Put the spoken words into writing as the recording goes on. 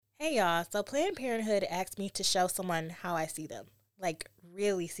Hey y'all, so Planned Parenthood asked me to show someone how I see them, like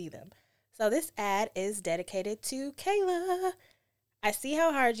really see them. So this ad is dedicated to Kayla. I see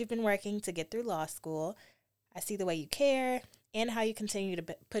how hard you've been working to get through law school. I see the way you care and how you continue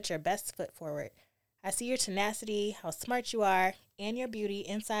to put your best foot forward. I see your tenacity, how smart you are, and your beauty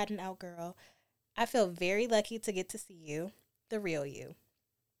inside and out, girl. I feel very lucky to get to see you, the real you.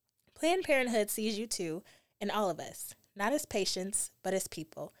 Planned Parenthood sees you too, and all of us, not as patients, but as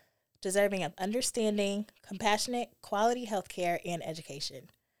people, deserving of understanding, compassionate, quality health care, and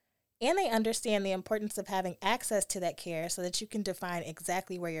education. And they understand the importance of having access to that care so that you can define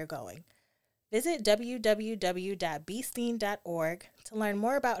exactly where you're going. Visit www.beseen.org to learn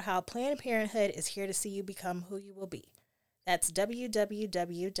more about how Planned Parenthood is here to see you become who you will be. That's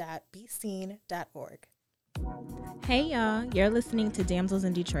www.beseen.org. Hey y'all, you're listening to Damsels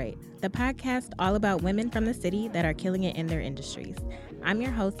in Detroit, the podcast all about women from the city that are killing it in their industries. I'm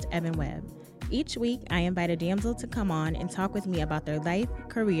your host, Evan Webb. Each week, I invite a damsel to come on and talk with me about their life,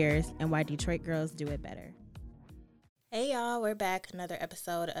 careers, and why Detroit girls do it better. Hey y'all, we're back. Another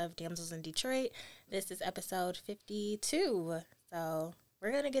episode of Damsels in Detroit. This is episode 52. So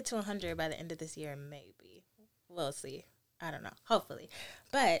we're going to get to 100 by the end of this year, maybe. We'll see. I don't know. Hopefully.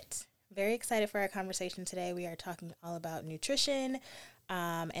 But very excited for our conversation today. We are talking all about nutrition.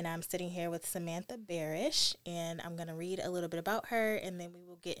 And I'm sitting here with Samantha Barish, and I'm going to read a little bit about her, and then we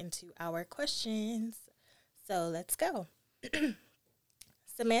will get into our questions. So let's go.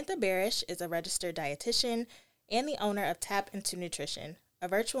 Samantha Barish is a registered dietitian and the owner of Tap Into Nutrition, a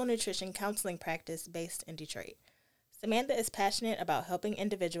virtual nutrition counseling practice based in Detroit. Samantha is passionate about helping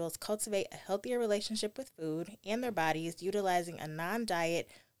individuals cultivate a healthier relationship with food and their bodies, utilizing a non-diet,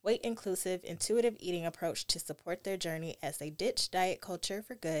 weight-inclusive, intuitive eating approach to support their journey as they ditch diet culture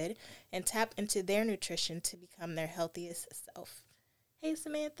for good and tap into their nutrition to become their healthiest self. Hey,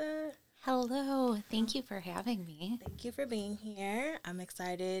 Samantha. Hello. Thank you for having me. Thank you for being here. I'm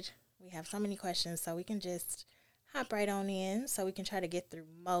excited. We have so many questions, so we can just hop right on in so we can try to get through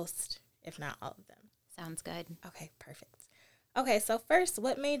most, if not all of them. Sounds good. Okay, perfect. Okay, so first,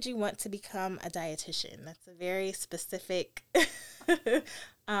 what made you want to become a dietitian? That's a very specific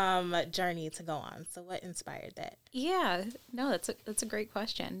journey to go on. So what inspired that? Yeah, no, that's a great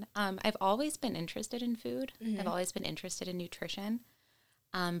question. I've always been interested in food. Mm-hmm. I've always been interested in nutrition.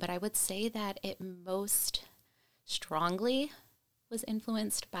 But I would say that it most strongly was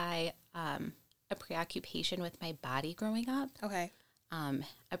influenced by a preoccupation with my body growing up. Okay.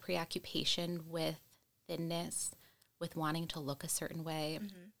 A preoccupation with thinness, with wanting to look a certain way,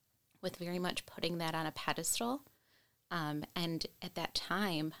 with very much putting that on a pedestal. And at that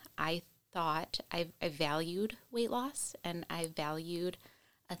time, I thought I valued weight loss and I valued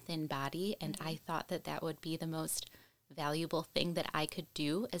a thin body. And I thought that would be the most valuable thing that I could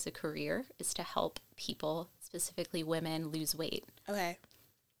do as a career, is to help people, specifically women, lose weight. Okay.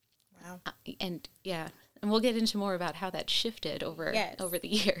 Wow. And we'll get into more about how that shifted over the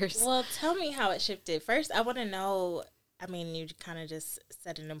years. Well, tell me how it shifted. First, I want to know, I mean, you kind of just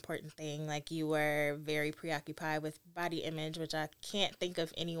said an important thing, like you were very preoccupied with body image, which I can't think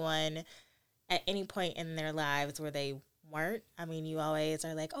of anyone at any point in their lives where they weren't. I mean, you always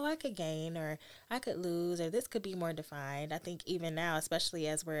are like, oh, I could gain, or I could lose, or this could be more defined. I think even now, especially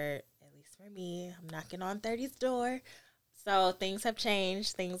as we're, at least for me, I'm knocking on 30's door. So things have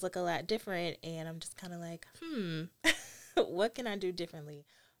changed. Things look a lot different. And I'm just kind of like, what can I do differently?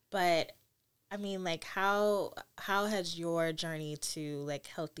 But I mean, like, how has your journey to like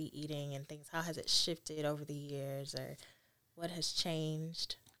healthy eating and things, how has it shifted over the years, or what has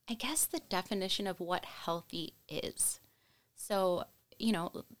changed? I guess the definition of what healthy is. So,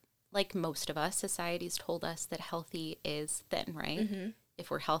 like most of us, society's told us that healthy is thin, right? Mm-hmm.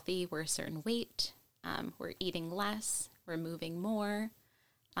 If we're healthy, we're a certain weight. We're eating less. We're moving more.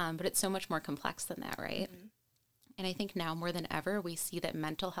 But it's so much more complex than that, right? Mm-hmm. And I think now more than ever, we see that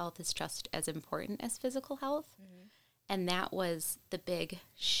mental health is just as important as physical health. Mm-hmm. And that was the big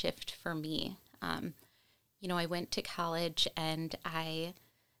shift for me. I went to college and I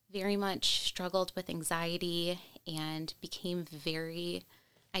very much struggled with anxiety and became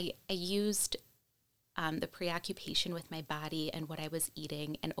I used the preoccupation with my body and what I was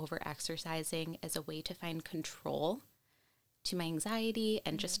eating and over-exercising as a way to find control to my anxiety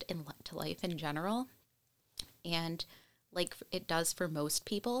and just to life in general. And like it does for most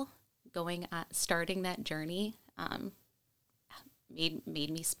people, starting that journey made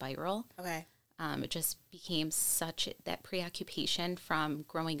me spiral. Okay. It just became that preoccupation from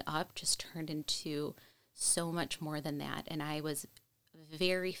growing up just turned into so much more than that. And I was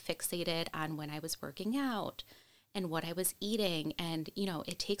very fixated on when I was working out and what I was eating. And, you know,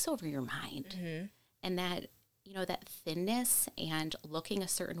 it takes over your mind. Mm-hmm. And that, you know, that thinness and looking a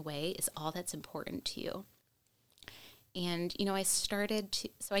certain way is all that's important to you. And, you know, I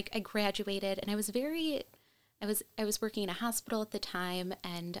graduated, and I was working in a hospital at the time,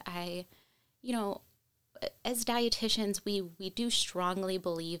 and I, you know, as dietitians, we do strongly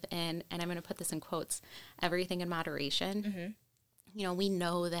believe in, and I'm going to put this in quotes, everything in moderation. Mm-hmm. You know, we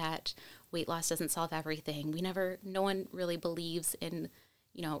know that weight loss doesn't solve everything. No one really believes in,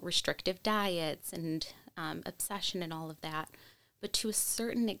 you know, restrictive diets and obsession and all of that. But to a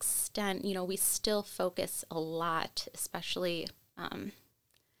certain extent, you know, we still focus a lot, especially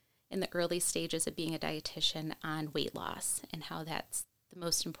in the early stages of being a dietitian, on weight loss and how that's the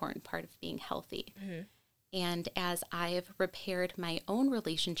most important part of being healthy. Mm-hmm. And as I've repaired my own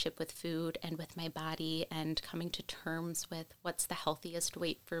relationship with food and with my body and coming to terms with what's the healthiest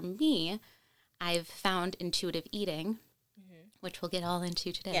weight for me, I've found intuitive eating, which we'll get all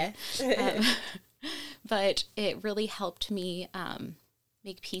into today. Yeah. But it really helped me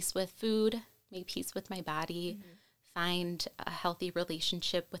make peace with food, make peace with my body, find a healthy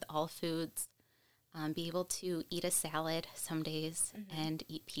relationship with all foods, be able to eat a salad some days and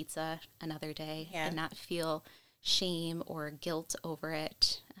eat pizza another day and not feel shame or guilt over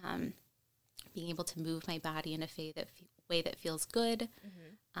it. Being able to move my body in a way that feels good,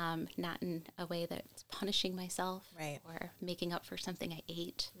 not in a way that's punishing myself or making up for something I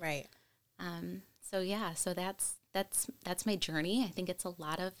ate. Right. So that's my journey. I think it's a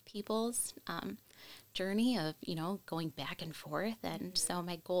lot of people's journey of, you know, going back and forth. And so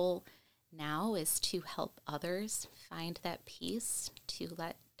my goal now is to help others find that peace, to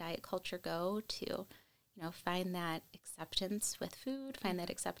let diet culture go, to, you know, find that acceptance with food, find that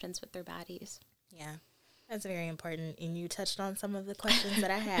acceptance with their bodies. Yeah, that's very important. And you touched on some of the questions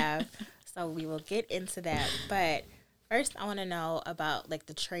that I have, so we will get into that. But first, I want to know about, like,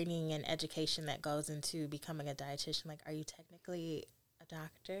 the training and education that goes into becoming a dietitian. Like, are you technically a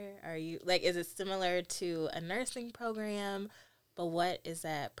doctor? Are you, like, is it similar to a nursing program? But what is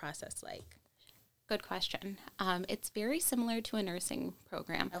that process like? Good question. It's very similar to a nursing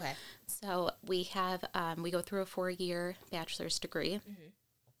program. Okay. So we have, we go through a 4-year bachelor's degree,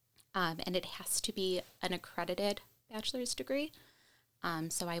 and it has to be an accredited bachelor's degree.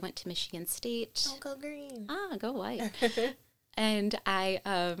 So I went to Michigan State. Don't go green. Go white. And I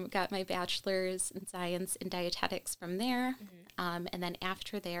got my bachelor's in science and dietetics from there. And then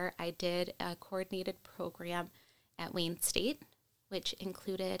after there, I did a coordinated program at Wayne State, which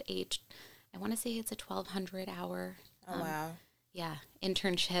included I want to say it's a 1,200-hour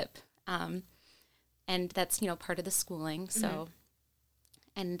internship. And that's, you know, part of the schooling. So,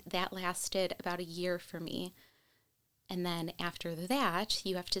 and that lasted about a year for me. And then after that,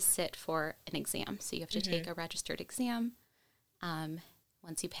 you have to sit for an exam. So you have to take a registered exam.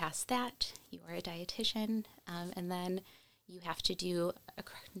 Once you pass that, you are a dietitian. And then you have to do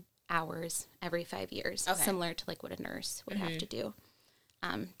hours every 5 years, similar to like what a nurse would have to do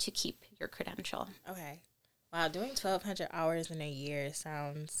to keep your credential. Okay. Wow, doing 1,200 hours in a year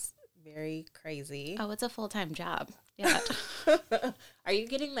sounds very crazy. Oh, it's a full-time job. Yeah. Are you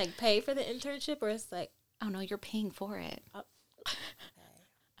getting, like, pay for the internship, or it's like... Oh, no, you're paying for it. Oh, okay.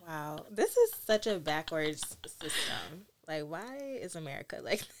 Wow. This is such a backwards system. Like, why is America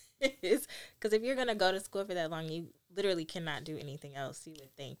like this? Because if you're going to go to school for that long, you literally cannot do anything else. You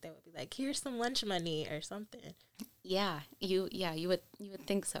would think that would be like, here's some lunch money or something. Yeah, you would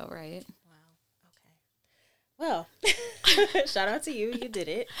think so, right? Well, shout out to you. You did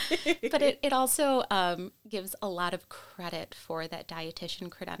it. But it also gives a lot of credit for that dietitian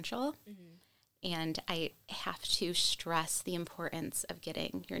credential. And I have to stress the importance of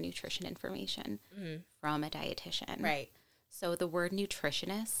getting your nutrition information from a dietitian. Right. So the word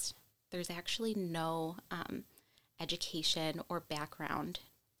nutritionist, there's actually no education or background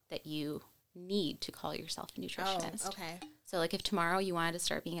that you need to call yourself a nutritionist. Oh, okay. So, like, if tomorrow you wanted to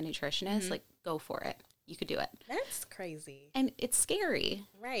start being a nutritionist, like, go for it. You could do it. That's crazy. And it's scary.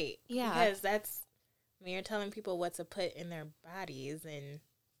 Right. Yeah. Because that's, when you're telling people what to put in their bodies and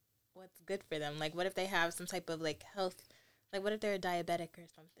what's good for them. Like, what if they have some type of, like, health, like, what if they're a diabetic or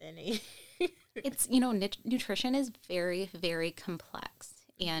something? It's, you know, nutrition is very, very complex.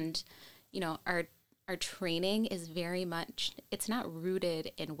 And, you know, our training is very much, it's not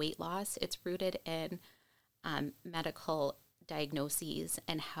rooted in weight loss. It's rooted in medical diagnoses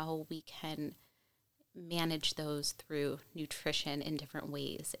and how we can manage those through nutrition in different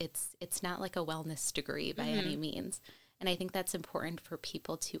ways. It's not like a wellness degree by any means. And I think that's important for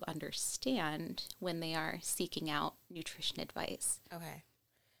people to understand when they are seeking out nutrition advice. Okay.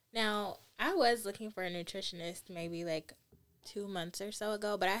 Now, I was looking for a nutritionist maybe like 2 months or so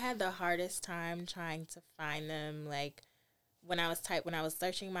ago, but I had the hardest time trying to find them. Like when I was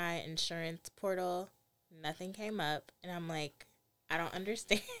searching my insurance portal, nothing came up, and I'm like, I don't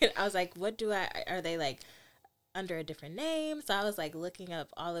understand. I was like, are they like under a different name? So I was like looking up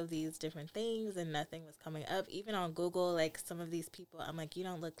all of these different things and nothing was coming up. Even on Google, like some of these people, I'm like, you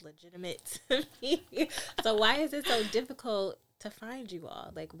don't look legitimate to me. So why is it so difficult to find you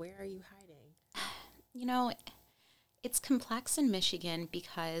all? Like, where are you hiding? You know, it's complex in Michigan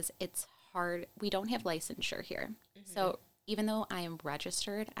because it's hard. We don't have licensure here. Mm-hmm. So even though I am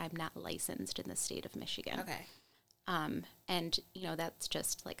registered, I'm not licensed in the state of Michigan. Okay. And you know, that's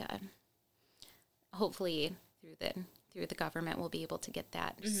just like hopefully through the government we'll be able to get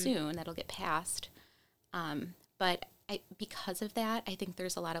that soon. That'll get passed. But because of that, I think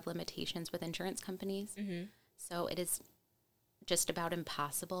there's a lot of limitations with insurance companies. Mm-hmm. So it is just about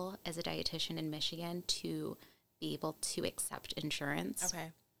impossible as a dietitian in Michigan to be able to accept insurance.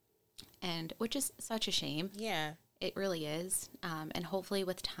 Okay. And which is such a shame. Yeah. It really is. And hopefully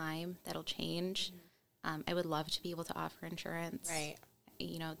with time that'll change. I would love to be able to offer insurance. Right.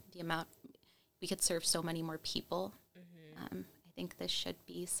 You know, the amount we could serve so many more people. Mm-hmm. I think this should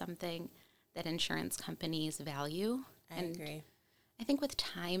be something that insurance companies value. I agree. I think with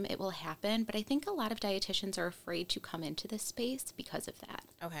time it will happen, but I think a lot of dietitians are afraid to come into this space because of that.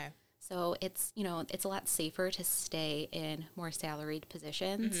 Okay. So it's, you know, it's a lot safer to stay in more salaried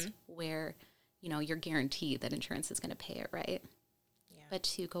positions where, you know, you're guaranteed that insurance is going to pay it, right? Yeah. But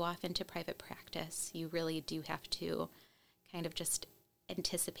to go off into private practice, you really do have to kind of just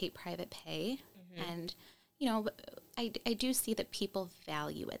anticipate private pay. And, you know, I do see that people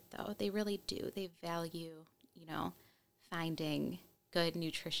value it, though. They really do. They value, you know, finding good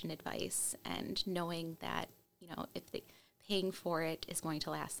nutrition advice and knowing that, you know, if they paying for it is going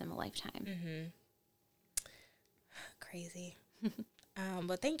to last them a lifetime. Crazy.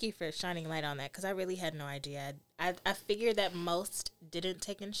 But thank you for shining light on that because I really had no idea. I figured that most didn't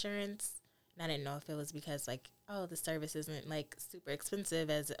take insurance. And I didn't know if it was because, like, oh, the service isn't, like, super expensive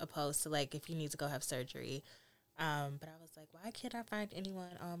as opposed to, like, if you need to go have surgery. But I was like, why can't I find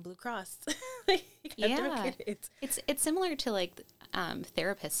anyone on Blue Cross? Yeah. It's similar to, like,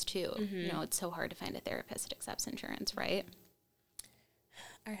 therapists, too. You know, it's so hard to find a therapist that accepts insurance, right?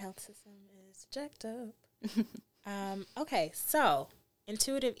 Our health system is jacked up. Okay, so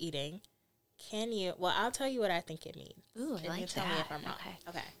intuitive eating. I'll tell you what I think it means. Ooh, I like you tell that. me if I'm wrong.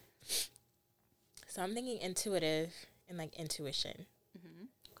 Okay. So I'm thinking intuitive and, like, intuition.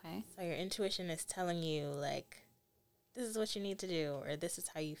 Okay. So your intuition is telling you, like, this is what you need to do or this is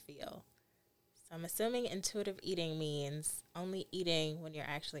how you feel. So I'm assuming intuitive eating means only eating when you're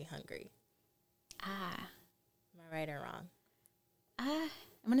actually hungry. Ah. Am I right or wrong? I'm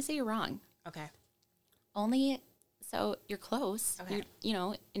going to say you're wrong. Okay. So you're close. Okay. You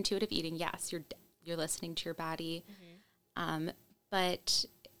know, intuitive eating, yes, you're listening to your body. But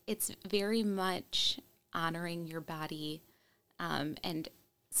it's very much honoring your body, and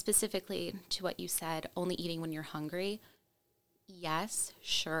specifically to what you said, only eating when you're hungry. Yes,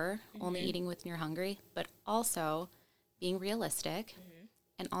 sure, only eating when you're hungry, but also being realistic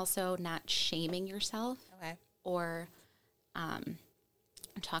and also not shaming yourself or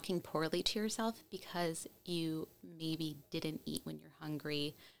talking poorly to yourself because you maybe didn't eat when you're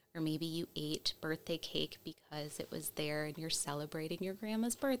hungry, or maybe you ate birthday cake because it was there and you're celebrating your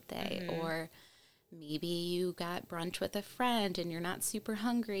grandma's birthday, or maybe you got brunch with a friend and you're not super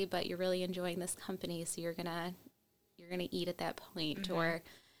hungry, but you're really enjoying this company, so you're gonna eat at that point, or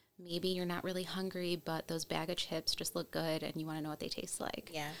maybe you're not really hungry, but those bag of chips just look good and you want to know what they taste like.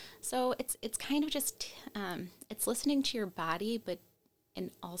 Yeah. So it's kind of just it's listening to your body, and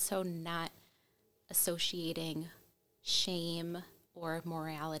also not associating shame or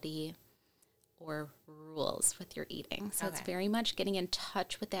morality or rules with your eating. So it's very much getting in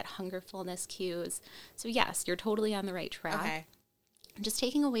touch with that hunger, fullness cues. So yes, you're totally on the right track. Okay. Just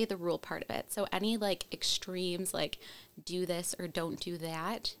taking away the rule part of it. So any like extremes, like do this or don't do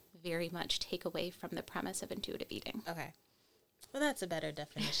that, very much take away from the premise of intuitive eating. Okay. Well, that's a better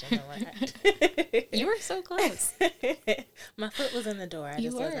definition than what I... You were so close. My foot was in the door. I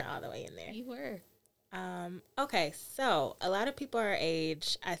just wasn't all the way in there. You were. Okay, so a lot of people our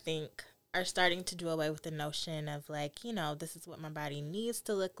age, I think, are starting to do away with the notion of, like, you know, this is what my body needs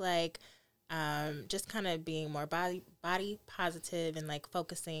to look like. Just kind of being more body positive and, like,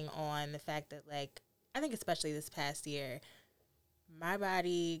 focusing on the fact that, like, I think especially this past year, my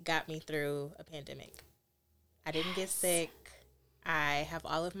body got me through a pandemic. I didn't get sick. I have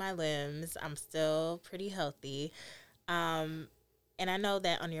all of my limbs. I'm still pretty healthy. And And I know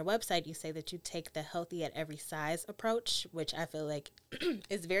that on your website, you say that you take the healthy at every size approach, which I feel like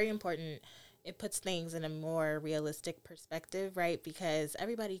is very important. It puts things in a more realistic perspective, right? Because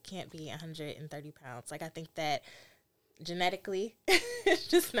everybody can't be 130 pounds. Like, I think that genetically, it's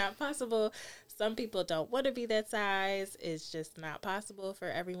just not possible. Some people don't want to be that size. It's just not possible for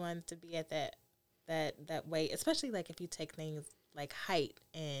everyone to be at that weight, especially like if you take things like height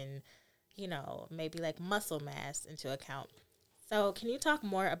and, you know, maybe like muscle mass into account. So can you talk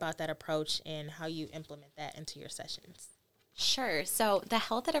more about that approach and how you implement that into your sessions? Sure. So the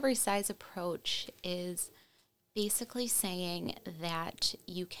health at every size approach is basically saying that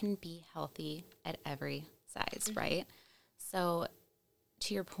you can be healthy at every size, right? So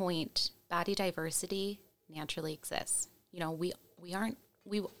to your point, body diversity naturally exists. You know, we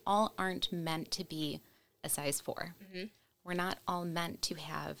all aren't meant to be a size 4. We're not all meant to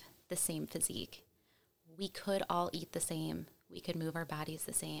have the same physique. We could all eat the same. We could move our bodies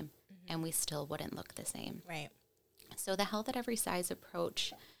the same, and we still wouldn't look the same. Right. So the health at every size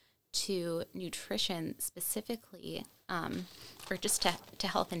approach to nutrition specifically, or just to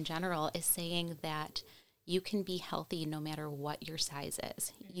health in general, is saying that you can be healthy no matter what your size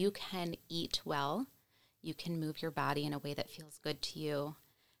is. You can eat well. You can move your body in a way that feels good to you.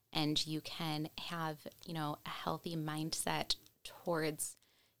 And you can have, you know, a healthy mindset towards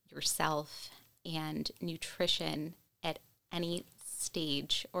yourself and nutrition at any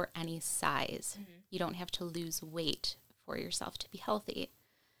stage or any size. You don't have to lose weight for yourself to be healthy.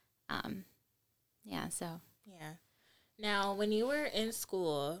 Yeah. Now, when you were in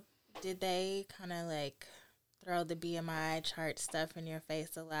school, did they kind of like throw the BMI chart stuff in your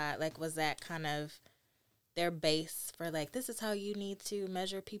face a lot? Like, was that kind of their base for like, this is how you need to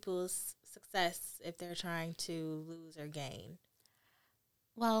measure people's success if they're trying to lose or gain?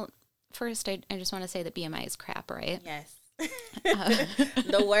 Well, first, I just want to say that BMI is crap, right? Yes.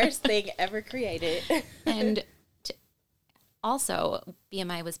 The worst thing ever created. And also,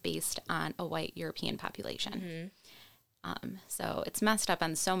 BMI was based on a white European population. So it's messed up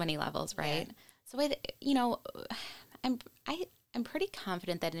on so many levels, right? Yeah. So, you know, I'm pretty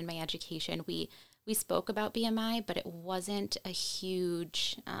confident that in my education, we spoke about BMI, but it wasn't a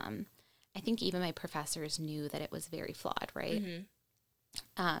huge, I think even my professors knew that it was very flawed, right?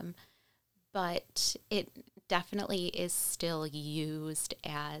 But it definitely is still used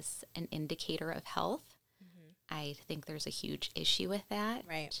as an indicator of health. I think there's a huge issue with that.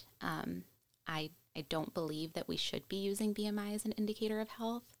 Right. I don't believe that we should be using BMI as an indicator of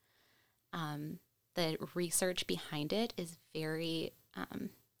health. The research behind it is very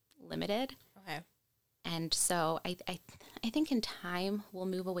limited. Okay. And so I think in time we'll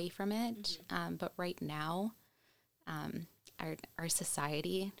move away from it. But right now, our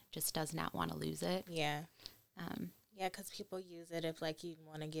society just does not want to lose it. Yeah. Yeah, because people use it if, like, you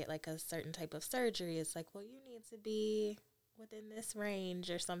want to get, like, a certain type of surgery. It's like, well, you need to be within this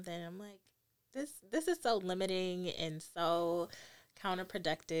range or something. I'm like, this is so limiting and so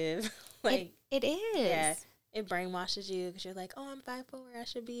counterproductive. Like, it is. Yeah, it brainwashes you because you're like, oh, I'm 5'4", I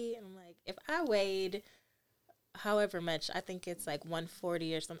should be. And I'm like, if I weighed however much, I think it's like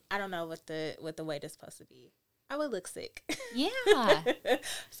 140 or something. I don't know what the weight is supposed to be. I would look sick. Yeah.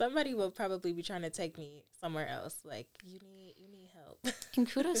 Somebody will probably be trying to take me somewhere else. Like, you need help.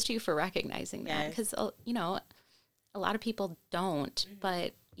 And kudos to you for recognizing that, because, you know, a lot of people don't.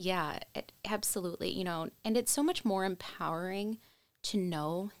 But, yeah, absolutely, you know, and it's so much more empowering to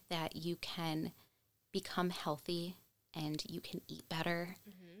know that you can become healthy and you can eat better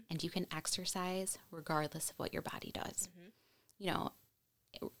and you can exercise regardless of what your body does. You know,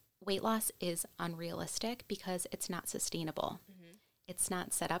 weight loss is unrealistic because it's not sustainable. It's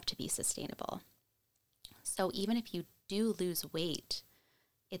not set up to be sustainable. So even if you do lose weight,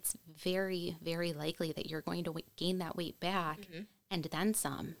 it's very, very likely that you're going to gain that weight back and then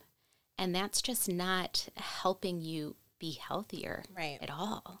some. And that's just not helping you be healthier at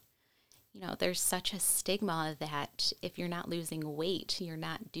all. You know, there's such a stigma that if you're not losing weight, you're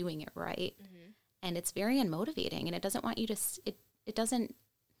not doing it right. And it's very unmotivating, and it doesn't want you to, it doesn't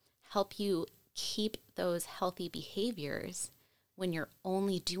help you keep those healthy behaviors when you're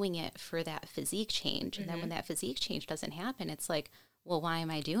only doing it for that physique change. And then when that physique change doesn't happen, it's like, well, why am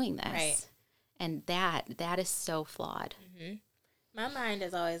I doing this? Right. And that is so flawed. My mind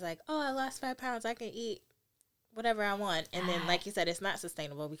is always like, oh, I lost 5 pounds, I can eat whatever I want. And then, like you said, it's not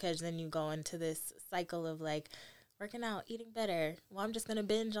sustainable because then you go into this cycle of like working out, eating better. Well, I'm just going to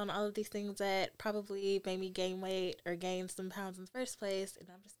binge on all of these things that probably made me gain weight or gain some pounds in the first place. And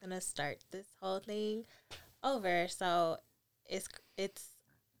I'm just going to start this whole thing over. So it's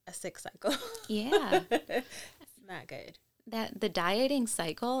a sick cycle. Yeah. It's not good. that the dieting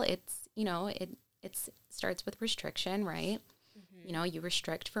cycle, it's, it starts with restriction, right? Mm-hmm. You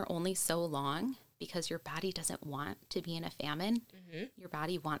restrict for only so long because your body doesn't want to be in a famine. Mm-hmm. Your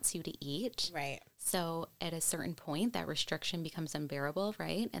body wants you to eat. Right. So at a certain point, that restriction becomes unbearable,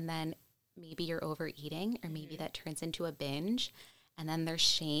 right? And then maybe you're overeating, or maybe that turns into a binge. And then there's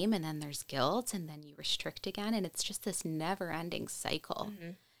shame, and then there's guilt, and then you restrict again. And it's just this never-ending cycle.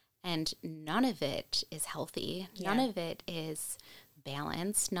 Mm-hmm. And none of it is healthy. Yeah. None of it is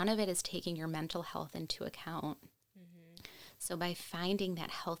balanced. None of it is taking your mental health into account. Mm-hmm. So by finding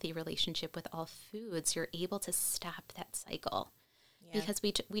that healthy relationship with all foods, you're able to stop that cycle. Yeah. Because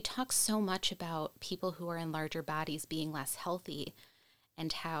we talk so much about people who are in larger bodies being less healthy,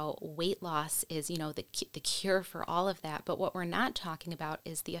 and how weight loss is, the cure for all of that. But what we're not talking about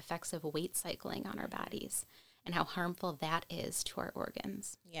is the effects of weight cycling on our bodies and how harmful that is to our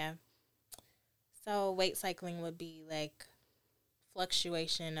organs. Yeah. So weight cycling would be like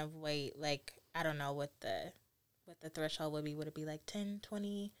fluctuation of weight, like, I don't know what the threshold would be. Would it be like 10,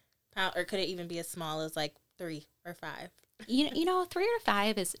 20 pounds? Or could it even be as small as like 3 or 5? 3 or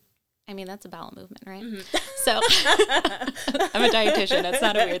 5 is, that's a bowel movement, right? Mm-hmm. So I'm a dietitian. That's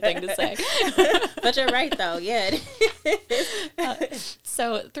not a weird thing to say. But you're right, though. Yeah.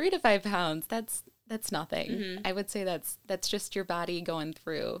 So 3 to 5 pounds, that's nothing. Mm-hmm. I would say that's just your body going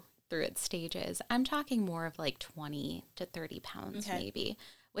through its stages. I'm talking more of like 20 to 30 pounds, maybe,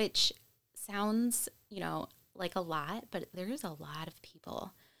 which sounds, like a lot, but there's a lot of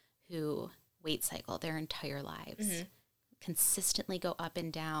people who weight cycle their entire lives, mm-hmm. consistently go up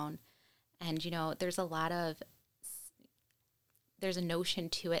and down. And, there's a notion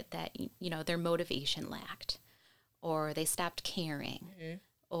to it that, their motivation lacked, or they stopped caring, mm-hmm.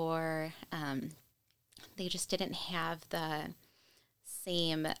 or they just didn't have the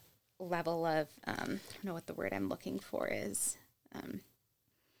same level of, I don't know what the word I'm looking for is,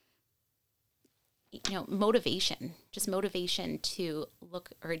 motivation to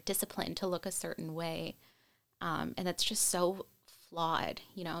look, or discipline to look a certain way. And that's just so flawed.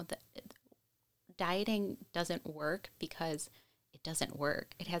 Dieting doesn't work because it doesn't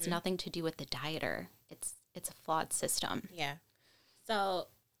work. It has mm-hmm. nothing to do with the dieter. It's a flawed system. Yeah. So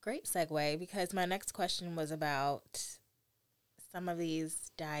great segue, because my next question was about some of these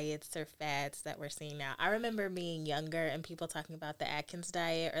diets or fads that we're seeing now. I remember being younger and people talking about the Atkins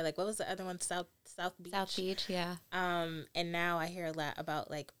diet, or like, what was the other one? South Beach. South Beach, yeah. And now I hear a lot about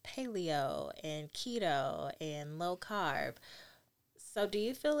like paleo and keto and low carb. So do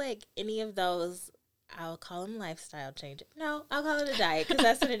you feel like any of those, I'll call them lifestyle changes. No, I'll call it a diet, because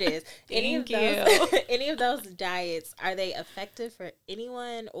that's what it is. Any of those diets, are they effective for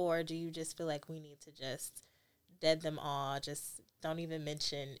anyone, or do you just feel like we need to just dead them all, just don't even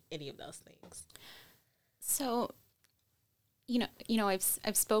mention any of those things? So,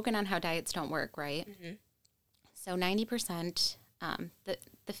 I've spoken on how diets don't work, right? Mm-hmm. So 90%, the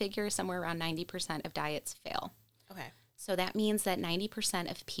figure is somewhere around 90% of diets fail. Okay. So that means that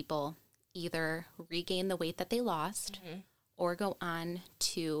 90% of people either regain the weight that they lost, mm-hmm. or go on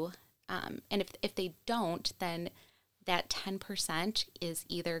to, and if they don't, then that 10% is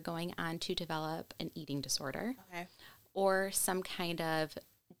either going on to develop an eating disorder, okay. or some kind of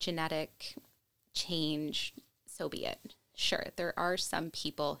genetic change, so be it. Sure, there are some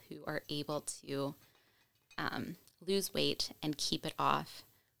people who are able to lose weight and keep it off,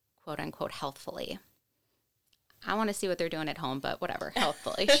 quote unquote, healthfully. I want to see what they're doing at home, but whatever,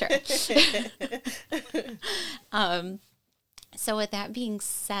 healthfully, sure. So with that being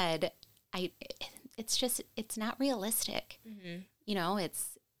said, it's not realistic. Mm-hmm.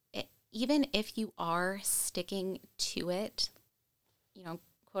 Even if you are sticking to it,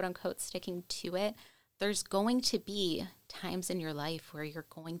 quote unquote, sticking to it, there's going to be times in your life where you're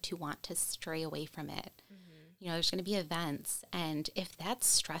going to want to stray away from it. Mm-hmm. There's going to be events. And if that's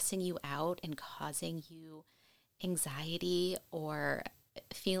stressing you out and causing you anxiety, or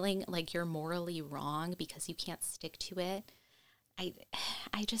feeling like you're morally wrong because you can't stick to it, I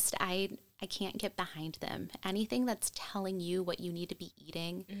can't get behind them. Anything that's telling you what you need to be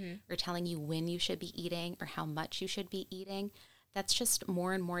eating, mm-hmm. or telling you when you should be eating or how much you should be eating, that's just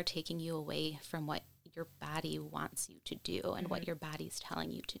more and more taking you away from what your body wants you to do and mm-hmm. what your body's telling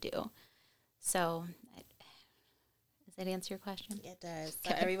you to do. So does that answer your question? It does.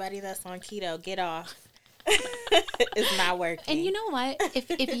 So everybody that's on keto, get off. It's not working. And you know what? If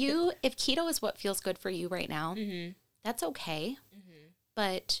keto is what feels good for you right now, mm-hmm. that's okay. Mm-hmm.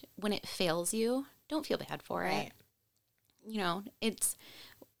 But when it fails you, don't feel bad for it. It's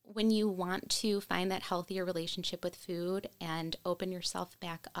when you want to find that healthier relationship with food and open yourself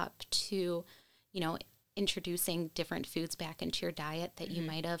back up to, introducing different foods back into your diet that you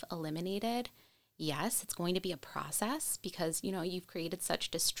might have eliminated. Yes, it's going to be a process because, you know, you've created such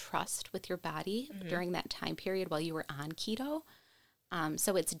distrust with your body during that time period while you were on keto.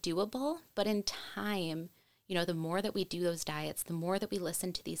 So it's doable, but in time, you know, the more that we do those diets, the more that we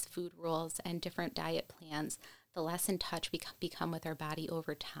listen to these food rules and different diet plans, the less in touch we become with our body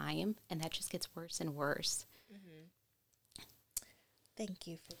over time, and that just gets worse and worse. Thank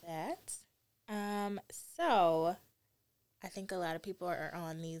you for that. So I think a lot of people are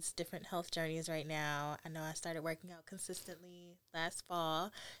on these different health journeys right now. I know I started working out consistently last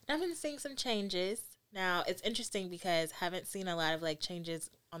fall, and I've been seeing some changes. Now, it's interesting because I haven't seen a lot of, like, changes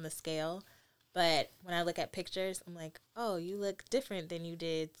on the scale, but when I look at pictures, I'm like, oh, you look different than you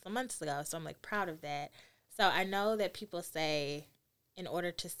did some months ago, so I'm, like, proud of that. So I know that people say in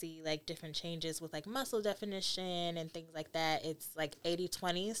order to see, like, different changes with, like, muscle definition and things like that, it's, like,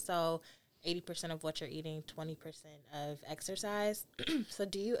 80-20, so 80% of what you're eating, 20% of exercise. So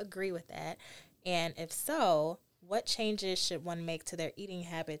do you agree with that? And if so, what changes should one make to their eating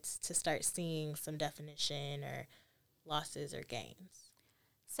habits to start seeing some definition or losses or gains?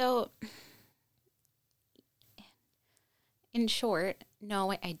 So in short,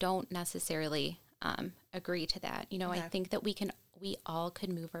 no, I don't necessarily agree to that. You know, okay. I think that we all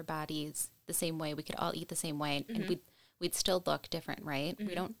could move our bodies the same way. We could all eat the same way, and we'd still look different, right?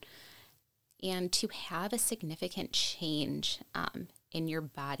 We don't. And to have a significant change in your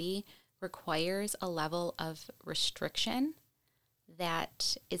body requires a level of restriction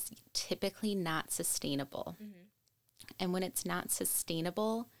that is typically not sustainable. And when it's not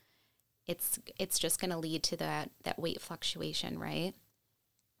sustainable, it's just going to lead to that weight fluctuation, right?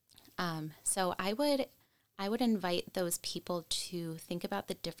 So I would invite those people to think about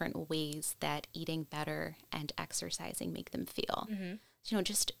the different ways that eating better and exercising make them feel. You know,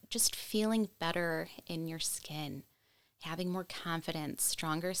 just feeling better in your skin, having more confidence,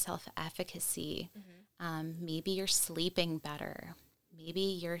 stronger self-efficacy. Maybe you're sleeping better. Maybe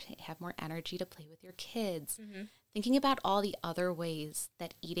you have more energy to play with your kids. Thinking about all the other ways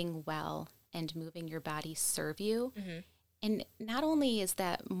that eating well and moving your body serve you. And not only is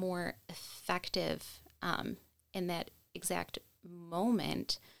that more effective in that exact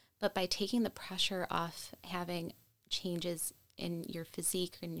moment, but by taking the pressure off having changes in your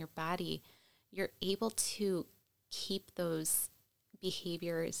physique or in your body, you're able to keep those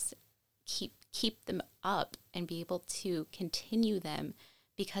behaviors, keep them up and be able to continue them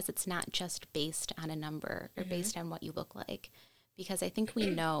because it's not just based on a number or based on what you look like. Because I think we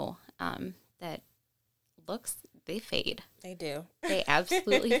know that looks, they fade. They do. They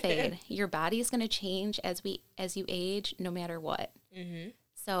absolutely fade. Your body is going to change as you age, no matter what.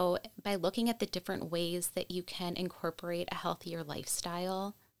 So by looking at the different ways that you can incorporate a healthier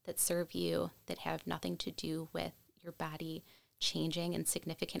lifestyle that serve you, that have nothing to do with your body changing in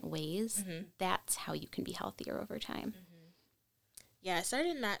significant ways, that's how you can be healthier over time. Yeah, I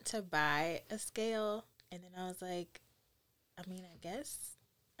started not to buy a scale, and then I was like, I mean, I guess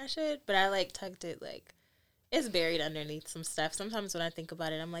I should, but I, like, tucked it, like, it's buried underneath some stuff. Sometimes when I think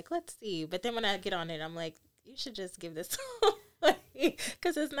about it, I'm like, let's see. But then when I get on it, I'm like, you should just give this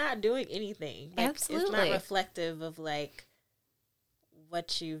because it's not doing anything. Like, absolutely. It's not reflective of, like,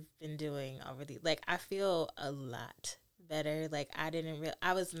 what you've been doing over the, like, I feel a lot better. Like,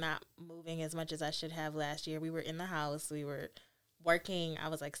 I was not moving as much as I should have last year. We were in the house. We were working. I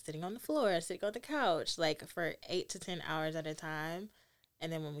was, like, sitting on the floor, sitting on the couch, like, for 8 to 10 hours at a time.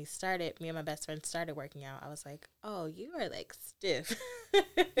 And then when me and my best friend started working out, I was like, oh, you are, like, stiff.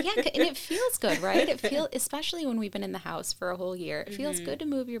 Yeah, and it feels good, right? Especially when we've been in the house for a whole year, it feels good to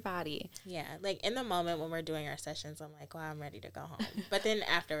move your body. Yeah, like, in the moment when we're doing our sessions, I'm like, well, I'm ready to go home. But then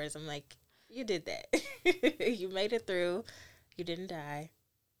afterwards, I'm like, you did that. You made it through. You didn't die.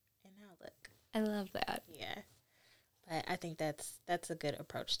 And now look. I love that. Yeah. But I think that's a good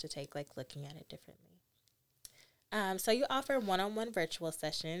approach to take, like, looking at it differently. So you offer one-on-one virtual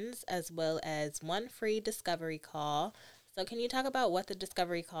sessions as well as one free discovery call. So can you talk about what the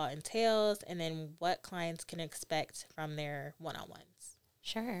discovery call entails and then what clients can expect from their one-on-ones?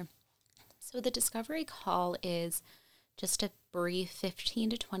 Sure. So the discovery call is just a brief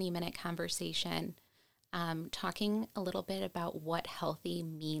 15 to 20-minute conversation talking a little bit about what healthy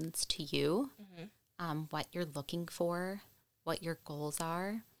means to you, what you're looking for, what your goals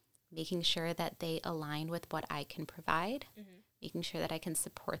are, making sure that they align with what I can provide, making sure that I can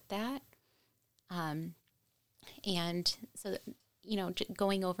support that. And so, you know,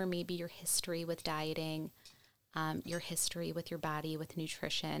 going over maybe your history with dieting, your history with your body, with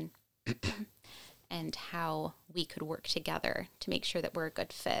nutrition, and how we could work together to make sure that we're a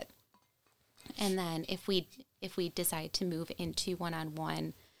good fit. And then if we decide to move into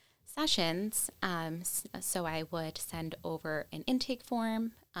one-on-one sessions, so I would send over an intake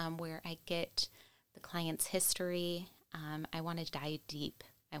form where I get the client's history. I want to dive deep.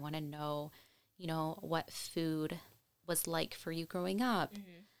 I want to know, what food was like for you growing up,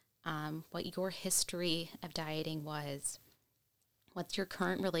 what your history of dieting was, what's your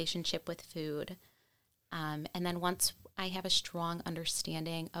current relationship with food. And then once I have a strong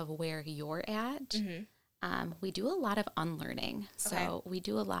understanding of where you're at, we do a lot of unlearning. Okay. So we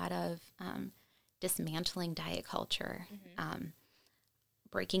do a lot of dismantling diet culture,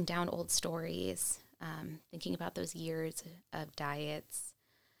 breaking down old stories, thinking about those years of diets,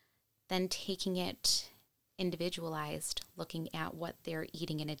 then taking it individualized, looking at what they're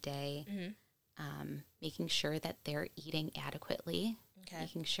eating in a day, making sure that they're eating adequately,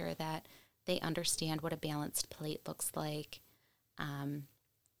 making sure that they understand what a balanced plate looks like.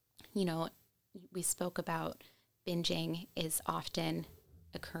 We spoke about binging is often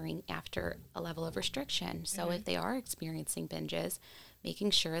occurring after a level of restriction. So if they are experiencing binges,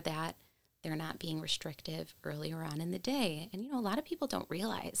 making sure that they're not being restrictive earlier on in the day. And, a lot of people don't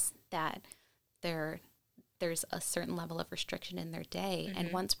realize that there's a certain level of restriction in their day.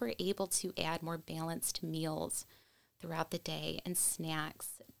 And once we're able to add more balanced meals throughout the day and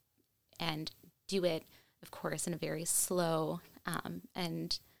snacks, and do it, of course, in a very slow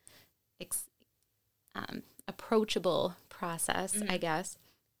and approachable process, I guess,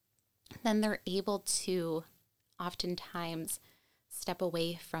 then they're able to oftentimes step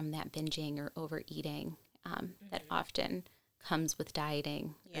away from that binging or overeating that often comes with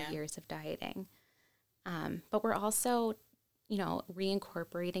dieting or years of dieting. But we're also,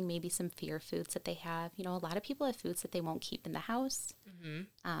 reincorporating maybe some fear foods that they have. A lot of people have foods that they won't keep in the house.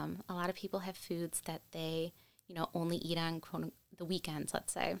 A lot of people have foods that they, only eat on the weekends,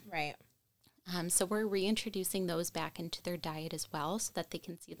 let's say. Right. So we're reintroducing those back into their diet as well so that they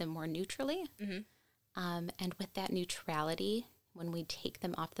can see them more neutrally. And with that neutrality, when we take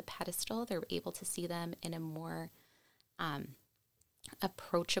them off the pedestal, they're able to see them in a more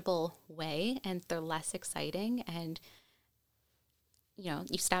approachable way, and they're less exciting, and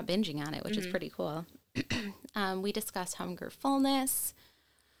you stop binging on it, which is pretty cool. We discuss hunger, fullness.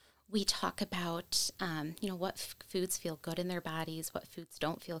 We talk about what foods feel good in their bodies, what foods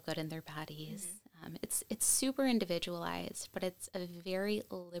don't feel good in their bodies. It's super individualized, but it's a very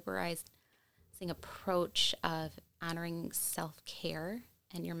liberalizing approach of honoring self-care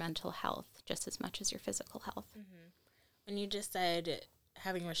and your mental health just as much as your physical health. When you just said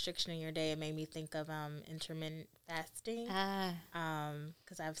having restriction in your day, it made me think of intermittent fasting.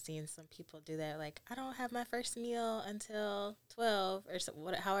 Because I've seen some people do that. Like, I don't have my first meal until 12 or so,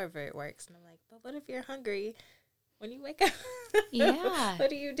 however it works. And I'm like, but what if you're hungry when you wake up? Yeah. What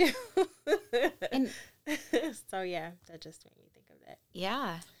do you do? So, yeah, that just made me think of that.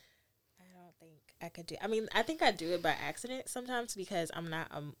 Yeah. I could do. I mean, I think I do it by accident sometimes because I'm not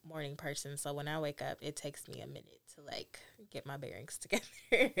a morning person. So when I wake up, it takes me a minute to get my bearings together.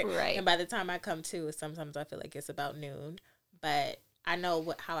 Right. And by the time I come to, sometimes I feel like it's about noon. But I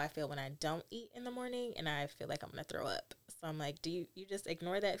know how I feel when I don't eat in the morning, and I feel like I'm gonna throw up. So I'm like, do you just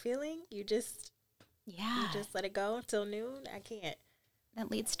ignore that feeling? You just let it go until noon? I can't. That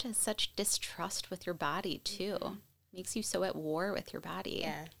leads to such distrust with your body too. Makes you so at war with your body.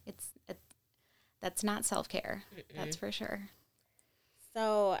 Yeah. That's not self-care. That's for sure.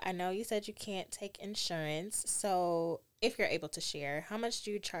 So I know you said you can't take insurance. So if you're able to share, how much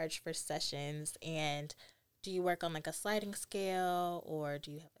do you charge for sessions? And do you work on a sliding scale, or do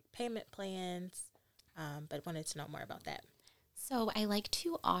you have payment plans? But wanted to know more about that. So I like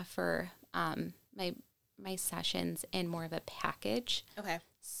to offer my sessions in more of a package. Okay.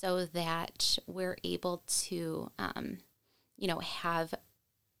 So that we're able to, have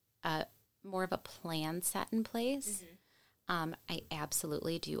more of a plan set in place. I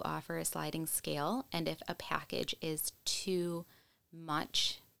absolutely do offer a sliding scale. And if a package is too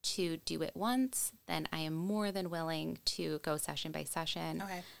much to do it once, then I am more than willing to go session by session.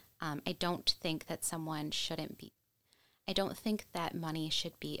 Okay. I don't think that I don't think that money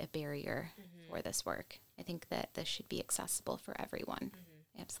should be a barrier for this work. I think that this should be accessible for everyone.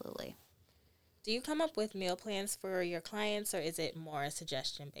 Absolutely. Do you come up with meal plans for your clients, or is it more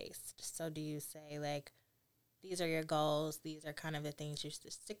suggestion-based? So do you say, these are your goals, these are kind of the things you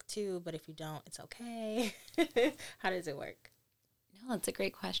should stick to, but if you don't, it's okay? How does it work? No, that's a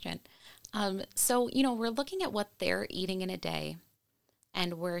great question. So, we're looking at what they're eating in a day,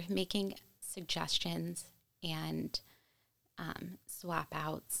 and we're making suggestions and swap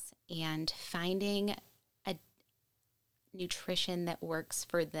outs and finding a nutrition that works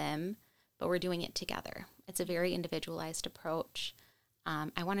for them, but we're doing it together. It's a very individualized approach.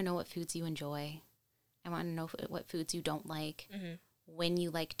 I want to know what foods you enjoy. I want to know what foods you don't like, when you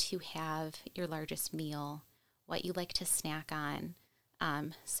like to have your largest meal, what you like to snack on.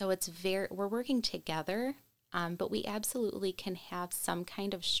 So we're working together, but we absolutely can have some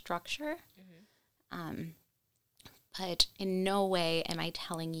kind of structure. But in no way am I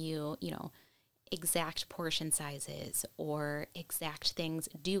telling you, exact portion sizes or exact things,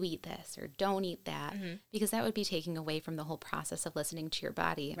 do eat this or don't eat that, because that would be taking away from the whole process of listening to your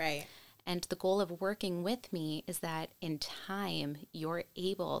body. Right. And the goal of working with me is that in time, you're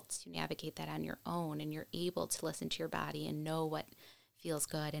able to navigate that on your own, and you're able to listen to your body and know what feels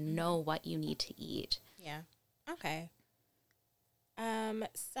good and know what you need to eat. Yeah. Okay.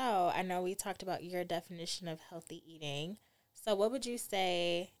 So I know we talked about your definition of healthy eating. So what would you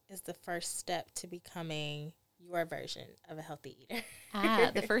say is the first step to becoming your version of a healthy eater?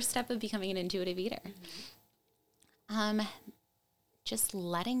 The first step of becoming an intuitive eater. Just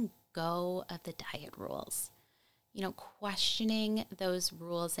letting go of the diet rules. Questioning those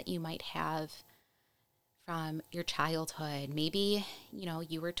rules that you might have from your childhood. Maybe,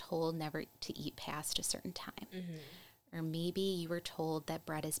 you were told never to eat past a certain time. Or maybe you were told that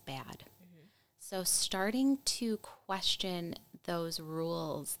bread is bad. So starting to question those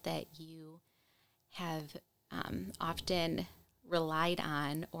rules that you have often relied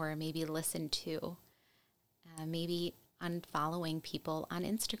on or maybe listened to. Maybe unfollowing people on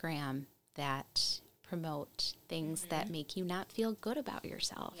Instagram that promote things that make you not feel good about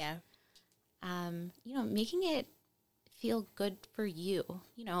yourself. Yeah. Making it feel good for you,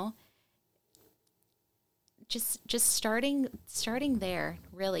 just starting there,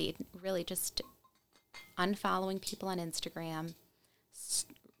 really just unfollowing people on Instagram.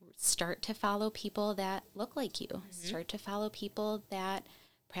 Start to follow people that look like you. Start to follow people that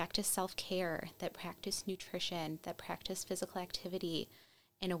practice self-care, that practice nutrition, that practice physical activity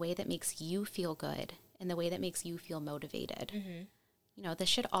in a way that makes you feel good, in the way that makes you feel motivated. This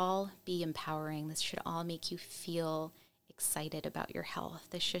should all be empowering. This should all make you feel excited about your health.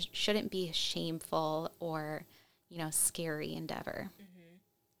 This shouldn't be a shameful or, scary endeavor.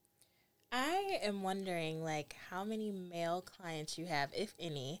 I am wondering, how many male clients you have, if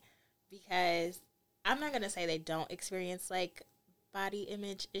any, because I'm not going to say they don't experience, body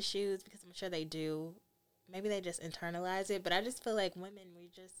image issues, because I'm sure they do. Maybe they just internalize it, but I just feel like women, we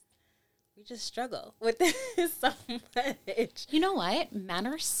just struggle with this so much. You know what? Men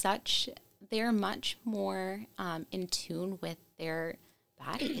are they're much more in tune with their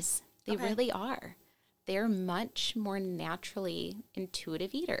bodies. They really are. They're much more naturally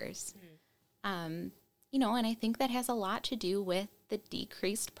intuitive eaters. And I think that has a lot to do with the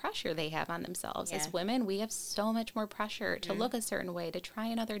decreased pressure they have on themselves. Yeah. As women, we have so much more pressure to look a certain way, to try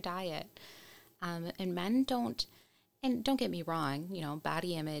another diet. And men don't, and don't get me wrong,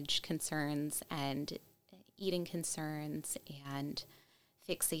 body image concerns and eating concerns and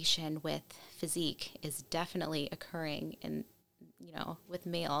fixation with physique is definitely occurring with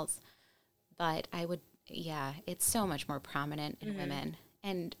males. But it's so much more prominent in women.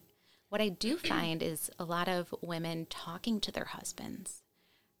 And what I do find is a lot of women talking to their husbands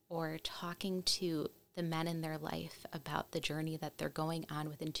or talking to the men in their life about the journey that they're going on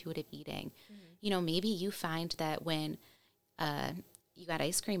with intuitive eating. Maybe you find that when you got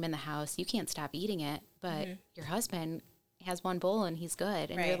ice cream in the house, you can't stop eating it, but your husband has one bowl and he's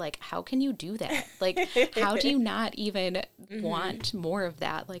good. And you're like, how can you do that? How do you not even want more of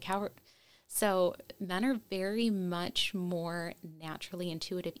that? So men are very much more naturally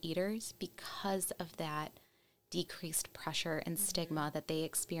intuitive eaters because of that decreased pressure and stigma that they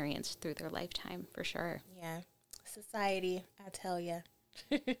experience through their lifetime, for sure. Yeah. Society, I tell you.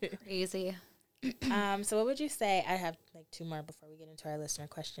 Crazy. So what would you say, I have two more before we get into our listener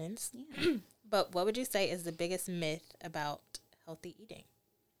questions. Yeah. But what would you say is the biggest myth about healthy eating?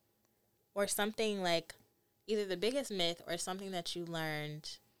 Or something either the biggest myth or something that you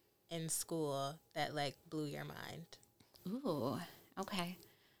learned in school that blew your mind? Ooh, okay.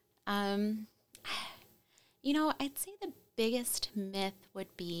 I'd say the biggest myth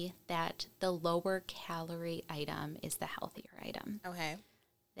would be that the lower calorie item is the healthier item. Okay.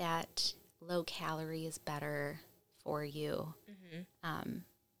 That low calorie is better for you.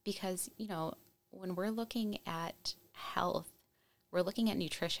 Because, when we're looking at health, we're looking at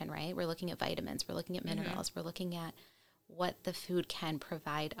nutrition, right? We're looking at vitamins, we're looking at minerals, we're looking at what the food can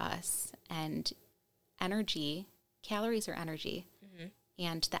provide us. And energy, calories are energy.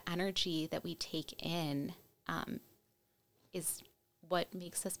 And the energy that we take in is what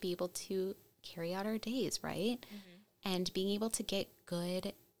makes us be able to carry out our days, right? And being able to get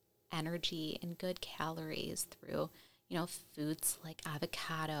good energy and good calories through, you know, foods like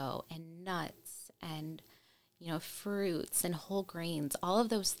avocado and nuts and, you know, fruits and whole grains. All of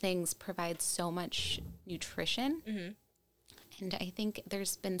those things provide so much nutrition. And I think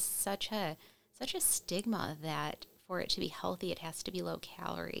there's been such a stigma that for it to be healthy, it has to be low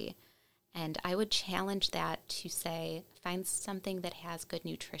calorie. And I would challenge that to say, find something that has good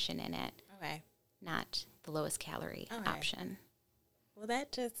nutrition in it. Okay. Not the lowest calorie option. Well,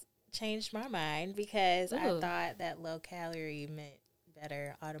 that just changed my mind because I Ooh. thought that low calorie meant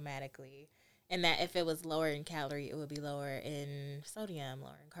better automatically. And that if it was lower in calorie, it would be lower in sodium,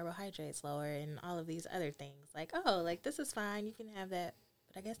 lower in carbohydrates, lower in all of these other things. Like, oh, like this is fine. You can have that.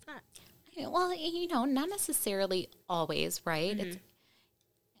 But I guess not. Well, you know, not necessarily always, right? It's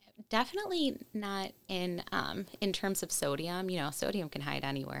definitely not in terms of sodium. You know, sodium can hide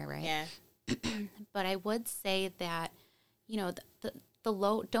anywhere, right? Yeah. But I would say that, you know, the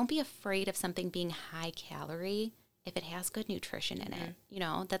low, don't be afraid of something being high calorie if it has good nutrition in it. You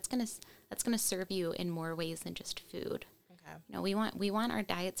know, that's gonna serve you in more ways than just food. Okay. You know, we want our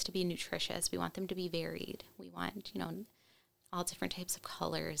diets to be nutritious. We want them to be varied. We want, you know, all different types of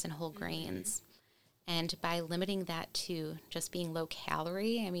colors and whole grains. And by limiting that to just being low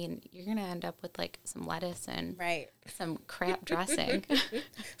calorie, I mean, you're going to end up with like some lettuce and some crap dressing.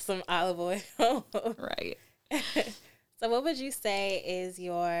 Some olive oil. Right. So what would you say is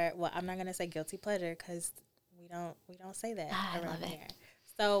your, well, I'm not going to say guilty pleasure because we don't say that around here.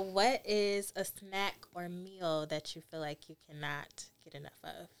 So what is a snack or meal that you feel like you cannot get enough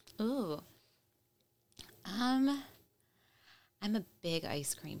of? Ooh. I'm a big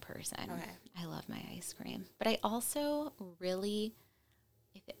ice cream person. Okay. I love my ice cream. But I also really,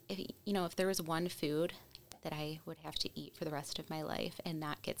 if there was one food that I would have to eat for the rest of my life and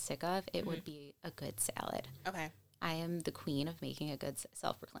not get sick of, it would be a good salad. Okay. I am the queen of making a good,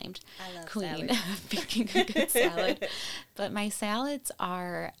 self-proclaimed queen of making a good salad. But my salads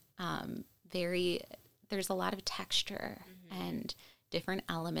are there's a lot of texture and different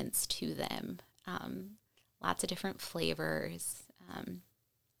elements to them. Lots of different flavors,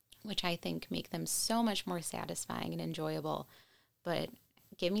 which I think make them so much more satisfying and enjoyable. But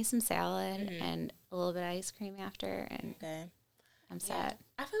give me some salad and a little bit of ice cream after, and I'm set. Yeah.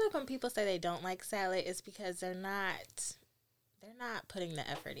 I feel like when people say they don't like salad, it's because they're not putting the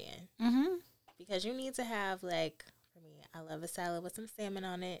effort in. Because you need to have, like, for me, I love a salad with some salmon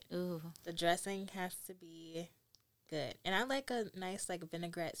on it. Ooh. The dressing has to be good. And I like a nice, like,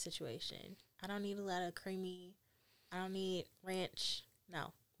 vinaigrette situation. I don't need a lot of creamy. I don't need ranch.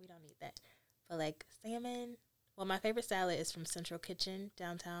 No, we don't need that. But, like, salmon. Well, my favorite salad is from Central Kitchen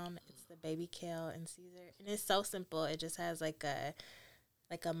downtown. It's the baby kale and Caesar. And it's so simple. It just has, like a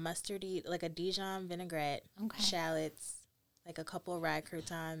mustardy, like a Dijon vinaigrette, shallots, like a couple of fried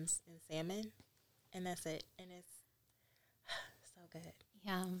croutons, and salmon. And that's it. And it's so good.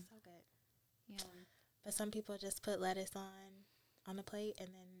 Yeah. So good. Yeah. But some people just put lettuce on the plate and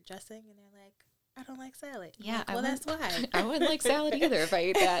then dressing, and they're like, I don't like salad. Yeah. Like, well, that's why. I wouldn't like salad either if I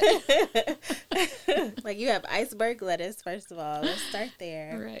ate that. Like, you have iceberg lettuce, first of all. Let's start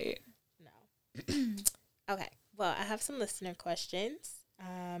there. Right. No. Okay. Well, I have some listener questions.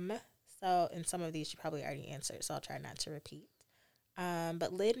 And some of these you probably already answered, so I'll try not to repeat.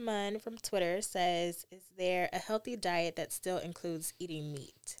 But Lid Munn from Twitter says, is there a healthy diet that still includes eating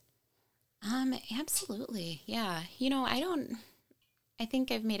meat? Absolutely. Yeah. You know, I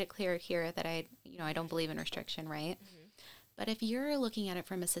think I've made it clear here that I don't believe in restriction, right? But if you're looking at it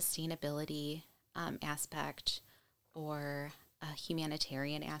from a sustainability aspect or a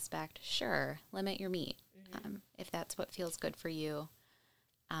humanitarian aspect, sure, limit your meat if that's what feels good for you.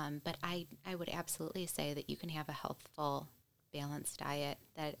 But I would absolutely say that you can have a healthful, balanced diet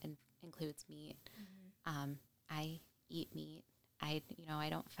that includes meat. I eat meat. I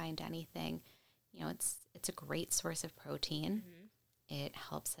don't find anything. You know, it's a great source of protein. It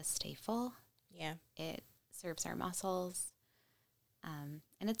helps us stay full. Yeah. It serves our muscles.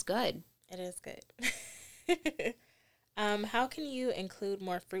 And it's good. It is good. How can you include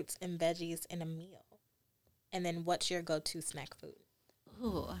more fruits and veggies in a meal? And then what's your go-to snack food?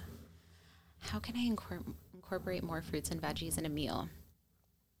 Ooh. How can I incorporate more fruits and veggies in a meal?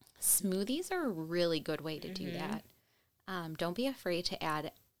 Smoothies are a really good way to do that. Don't be afraid to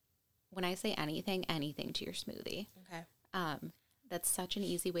add, when I say anything to your smoothie. Okay. That's such an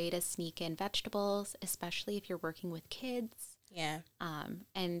easy way to sneak in vegetables, especially if you're working with kids. Yeah.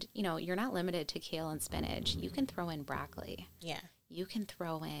 And, you know, you're not limited to kale and spinach. You can throw in broccoli. Yeah. You can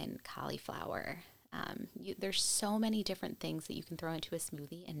throw in cauliflower. There's so many different things that you can throw into a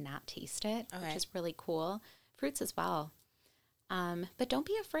smoothie and not taste it, which is really cool. Fruits as well. But don't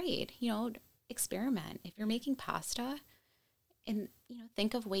be afraid, experiment. If you're making pasta, and,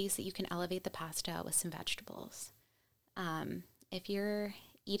 think of ways that you can elevate the pasta with some vegetables. If you're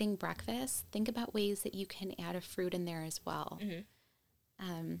eating breakfast, think about ways that you can add a fruit in there as well.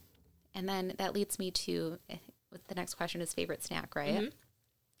 Mm-hmm. And then that leads me to the next question is favorite snack, right?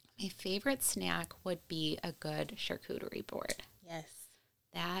 Mm-hmm. My favorite snack would be a good charcuterie board. Yes.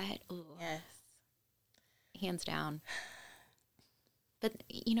 Yes. Hands down. But,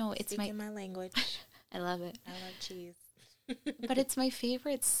 it's Speaking my language. I love it. I love cheese. But it's my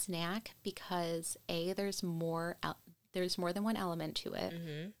favorite snack because, A, there's more than one element to it.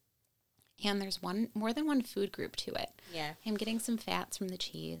 Mm-hmm. And there's more than one food group to it. Yeah. I'm getting some fats from the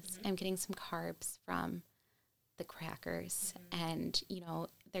cheese. Mm-hmm. I'm getting some carbs from the crackers. Mm-hmm. And,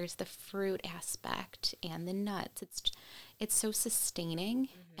 there's the fruit aspect and the nuts. It's so sustaining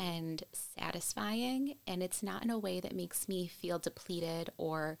mm-hmm. and satisfying, and it's not in a way that makes me feel depleted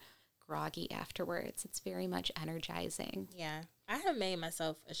or groggy afterwards. It's very much energizing. Yeah. I have made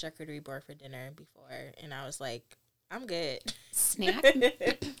myself a charcuterie board for dinner before, and I was like, I'm good. Snack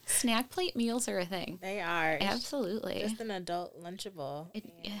plate meals are a thing. They are. Absolutely. Just an adult Lunchable.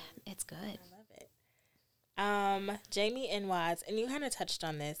 It's good. I love it. Jamie and Waz, and you kind of touched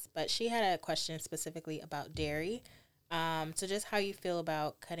on this, but she had a question specifically about dairy. So just how you feel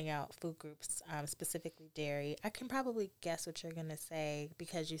about cutting out food groups, specifically dairy. I can probably guess what you're going to say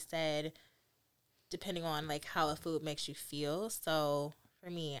because you said depending on like how a food makes you feel. So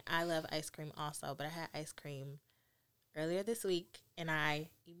for me, I love ice cream also, but I had ice cream earlier this week and I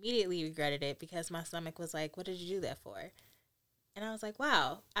immediately regretted it because my stomach was like, what did you do that for? And I was like,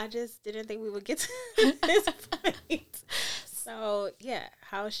 wow, I just didn't think we would get to this point. So, yeah,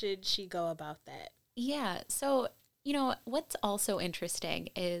 how should she go about that? Yeah, so, what's also interesting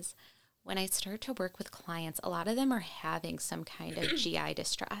is when I start to work with clients, a lot of them are having some kind of GI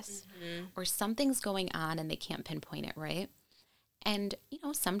distress mm-hmm. or something's going on and they can't pinpoint it, right? And,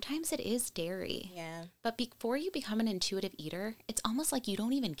 sometimes it is dairy. Yeah. But before you become an intuitive eater, it's almost like you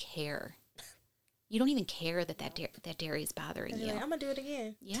don't even care. You don't even care that dairy is bothering you. Like, I'm going to do it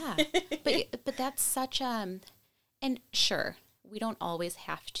again. Yeah. But that's such, and sure, we don't always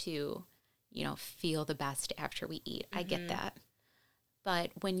have to, feel the best after we eat. Mm-hmm. I get that.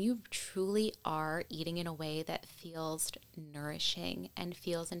 But when you truly are eating in a way that feels nourishing and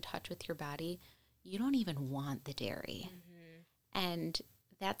feels in touch with your body, you don't even want the dairy. Mm-hmm. And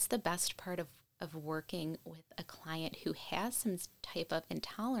that's the best part of working with a client who has some type of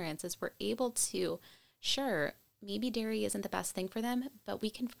intolerance is we're able to, sure, maybe dairy isn't the best thing for them, but we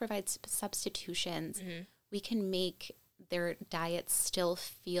can provide substitutions. Mm-hmm. We can make their diet still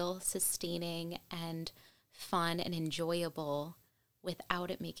feel sustaining and fun and enjoyable without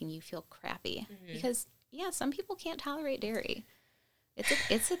it making you feel crappy. Mm-hmm. Because, some people can't tolerate dairy.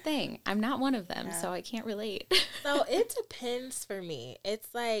 It's a thing. I'm not one of them, so I can't relate. So it depends for me.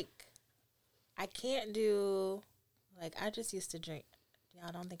 It's like, I can't do, like, I just used to drink,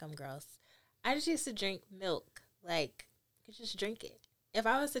 y'all don't think I'm gross. I just used to drink milk. Like, you could just drink it. If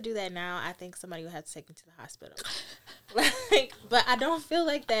I was to do that now, I think somebody would have to take me to the hospital. But I don't feel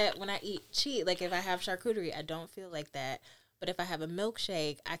like that when I eat cheese. Like, if I have charcuterie, I don't feel like that. But if I have a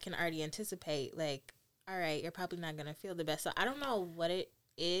milkshake, I can already anticipate, like, all right, you're probably not going to feel the best. So I don't know what it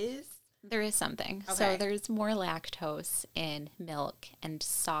is. There is something. Okay. So there's more lactose in milk and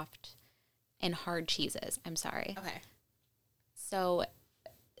soft and hard cheeses. I'm sorry. Okay. So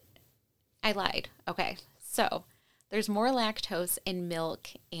I lied. Okay. So there's more lactose in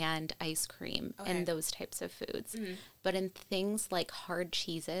milk and ice cream and those types of foods. Mm-hmm. But in things like hard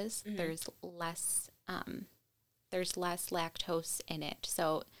cheeses, mm-hmm. there's less lactose in it.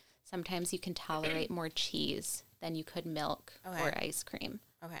 So sometimes you can tolerate more cheese than you could milk or ice cream.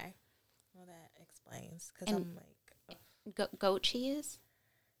 Okay. Well, that explains. Because I'm like... Goat cheese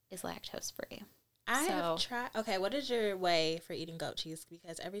is lactose free. I have tried. Okay, what is your way for eating goat cheese?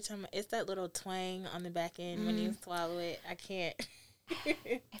 Because every time it's that little twang on the back end when you swallow it. I can't.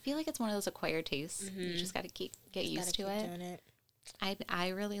 I feel like it's one of those acquired tastes. Mm-hmm. You just got to get used to it. Doing it. I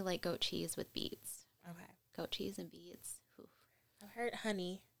really like goat cheese with beets. Okay. Goat cheese and beets. Oof. I've heard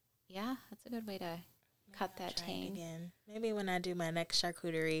honey. Yeah, that's a good way to cut that tang. Again. Maybe when I do my next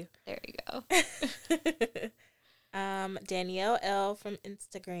charcuterie. There you go. Danielle L. from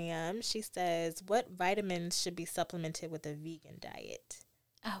Instagram, she says, what vitamins should be supplemented with a vegan diet?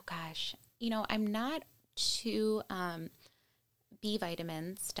 Oh, gosh. I'm not too, B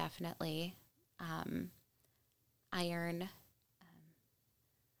vitamins, definitely. Iron.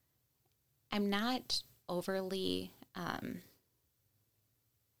 I'm not overly,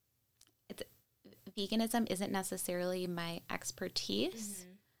 veganism isn't necessarily my expertise.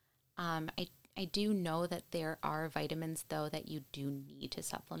 I do know that there are vitamins, though, that you do need to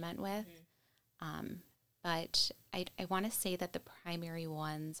supplement with. But I want to say that the primary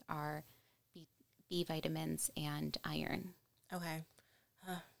ones are B vitamins and iron. Okay.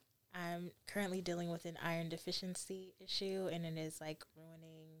 I'm currently dealing with an iron deficiency issue, and it is like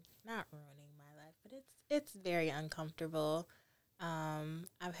not ruining my life, but it's very uncomfortable.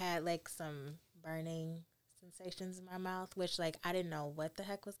 I've had like some burning sensations in my mouth, which like I didn't know what the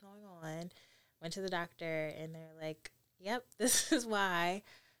heck was going on. Went to the doctor, and they're like, "Yep, this is why."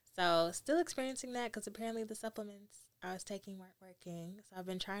 So still experiencing that because apparently the supplements I was taking weren't working. So I've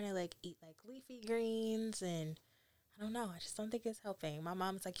been trying to like eat like leafy greens, and I don't know. I just don't think it's helping. My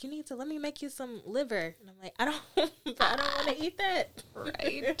mom's like, "You need to let me make you some liver," and I'm like, "I don't want to eat that."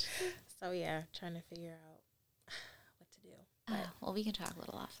 Right. So yeah, trying to figure out what to do. Well, we can talk a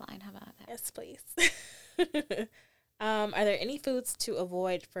little offline. How about that? Yes, please. Are there any foods to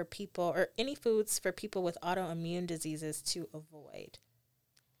avoid for people, or any foods for people with autoimmune diseases to avoid?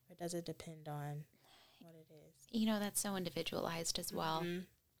 Or does it depend on what it is? You know, that's so individualized as well.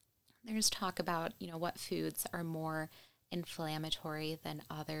 There's talk about, what foods are more inflammatory than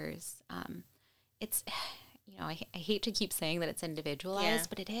others. It's, I hate to keep saying that it's individualized,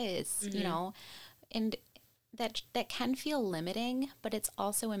 but it is, and that can feel limiting, but it's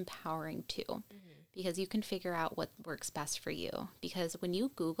also empowering too, because you can figure out what works best for you. Because when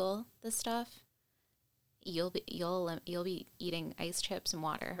you Google this stuff, you'll be eating ice chips and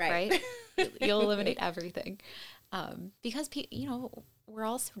water, right? You'll eliminate everything, because we're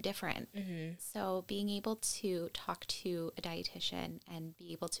all so different. So being able to talk to a dietitian and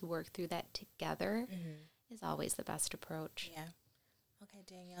be able to work through that together is always the best approach. Yeah. Okay,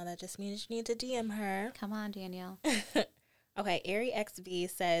 Danielle, that just means you need to DM her. Come on, Danielle. Okay, Ari XV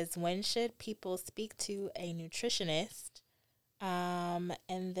says, when should people speak to a nutritionist? And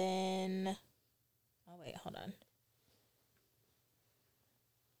then, oh wait, hold on.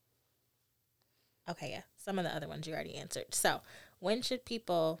 Okay, yeah, some of the other ones you already answered. So, when should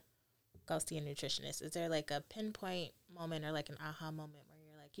people go see a nutritionist? Is there like a pinpoint moment or like an aha moment where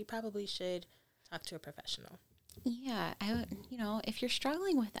you're like, you probably should talk to a professional? Yeah, I would, if you're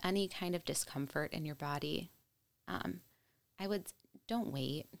struggling with any kind of discomfort in your body, I would, don't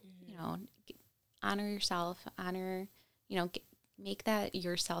wait, honor yourself, make that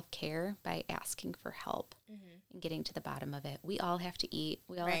your self-care by asking for help and getting to the bottom of it. We all have to eat.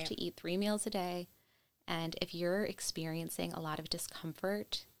 We all have to eat 3 meals a day. And if you're experiencing a lot of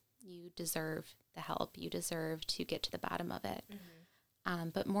discomfort, you deserve the help. You deserve to get to the bottom of it.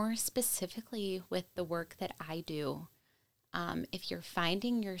 But more specifically with the work that I do, if you're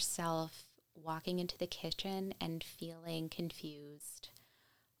finding yourself walking into the kitchen and feeling confused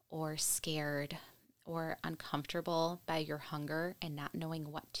or scared or uncomfortable by your hunger and not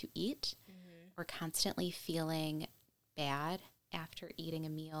knowing what to eat, or constantly feeling bad after eating a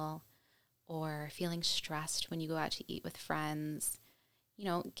meal, or feeling stressed when you go out to eat with friends,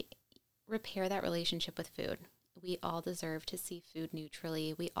 repair that relationship with food. We all deserve to see food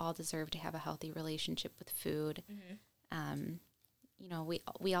neutrally. We all deserve to have a healthy relationship with food.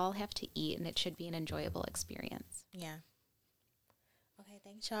 We all have to eat, and it should be an enjoyable experience. Yeah. Okay,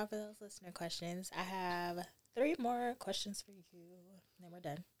 thanks, y'all, for those listener questions. I have 3 more questions for you, and then we're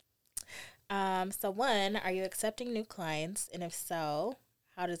done. So 1, are you accepting new clients? And if so,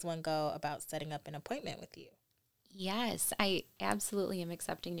 how does one go about setting up an appointment with you? Yes, I absolutely am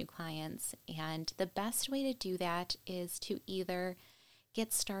accepting new clients. And the best way to do that is to either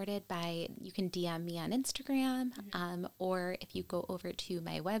get started by, you can DM me on Instagram, or if you go over to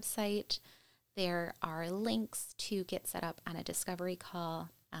my website, there are links to get set up on a discovery call.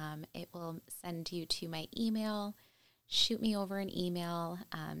 It will send you to my email. Shoot me over an email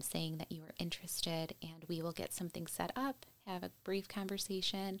saying that you are interested, and we will get something set up, have a brief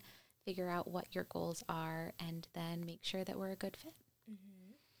conversation, figure out what your goals are, and then make sure that we're a good fit.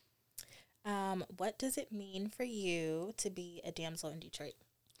 What does it mean for you to be a damsel in Detroit?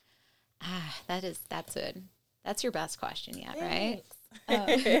 That's your best question yet, right?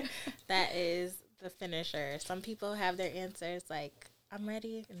 That is the finisher. Some people have their answers like, I'm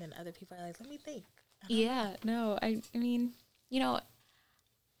ready, and then other people are like, let me think. I mean,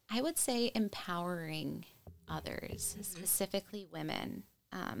 I would say empowering others, specifically women,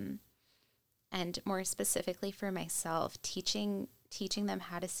 and more specifically for myself, teaching them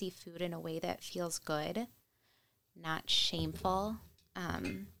how to see food in a way that feels good, not shameful,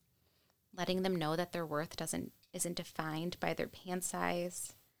 letting them know that their worth isn't defined by their pant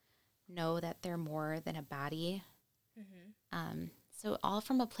size, know that they're more than a body, So all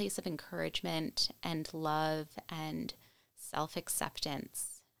from a place of encouragement and love and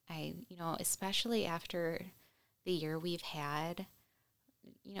self-acceptance. Especially after the year we've had,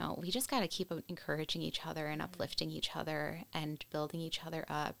 we just got to keep encouraging each other and uplifting each other and building each other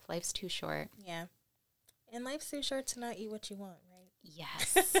up. Life's too short. Yeah. And life's too short to not eat what you want, right?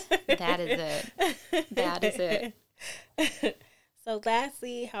 Yes. That is it. That is it. So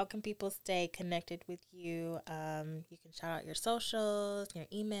lastly, how can people stay connected with you? You can shout out your socials, your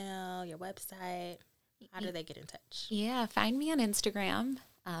email, your website. How do they get in touch? Yeah, find me on Instagram.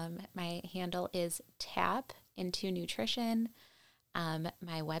 My handle is Tap Into Nutrition.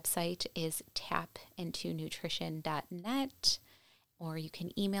 My website is tapintonutrition.net, or you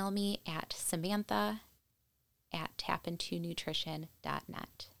can email me at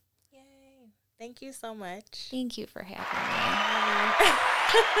samantha@tapintonutrition.net. Thank you so much. Thank you for having me.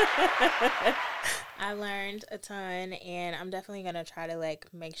 I learned a ton, and I'm definitely going to try to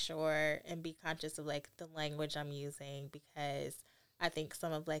make sure and be conscious of the language I'm using, because I think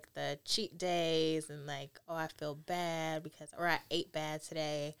some of the cheat days and I feel bad or I ate bad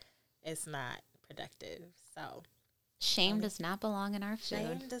today, it's not productive. So shame does not belong in our food.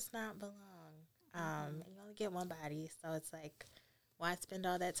 Shame does not belong. You only get one body, so it's why spend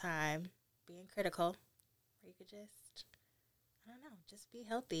all that time being critical, where you could just, just be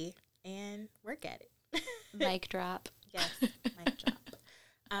healthy and work at it. Mic drop. Yes, mic drop.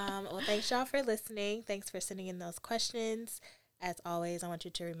 Well, thanks y'all for listening. Thanks for sending in those questions. As always, I want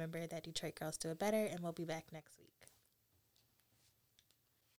you to remember that Detroit girls do it better, and we'll be back next week.